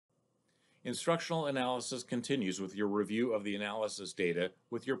Instructional analysis continues with your review of the analysis data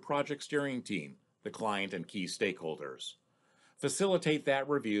with your project steering team, the client, and key stakeholders. Facilitate that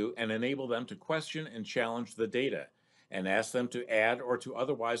review and enable them to question and challenge the data, and ask them to add or to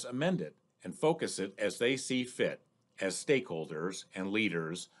otherwise amend it and focus it as they see fit as stakeholders and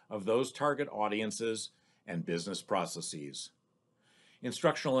leaders of those target audiences and business processes.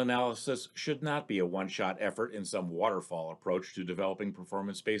 Instructional analysis should not be a one-shot effort in some waterfall approach to developing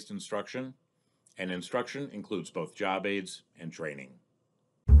performance-based instruction, and instruction includes both job aids and training.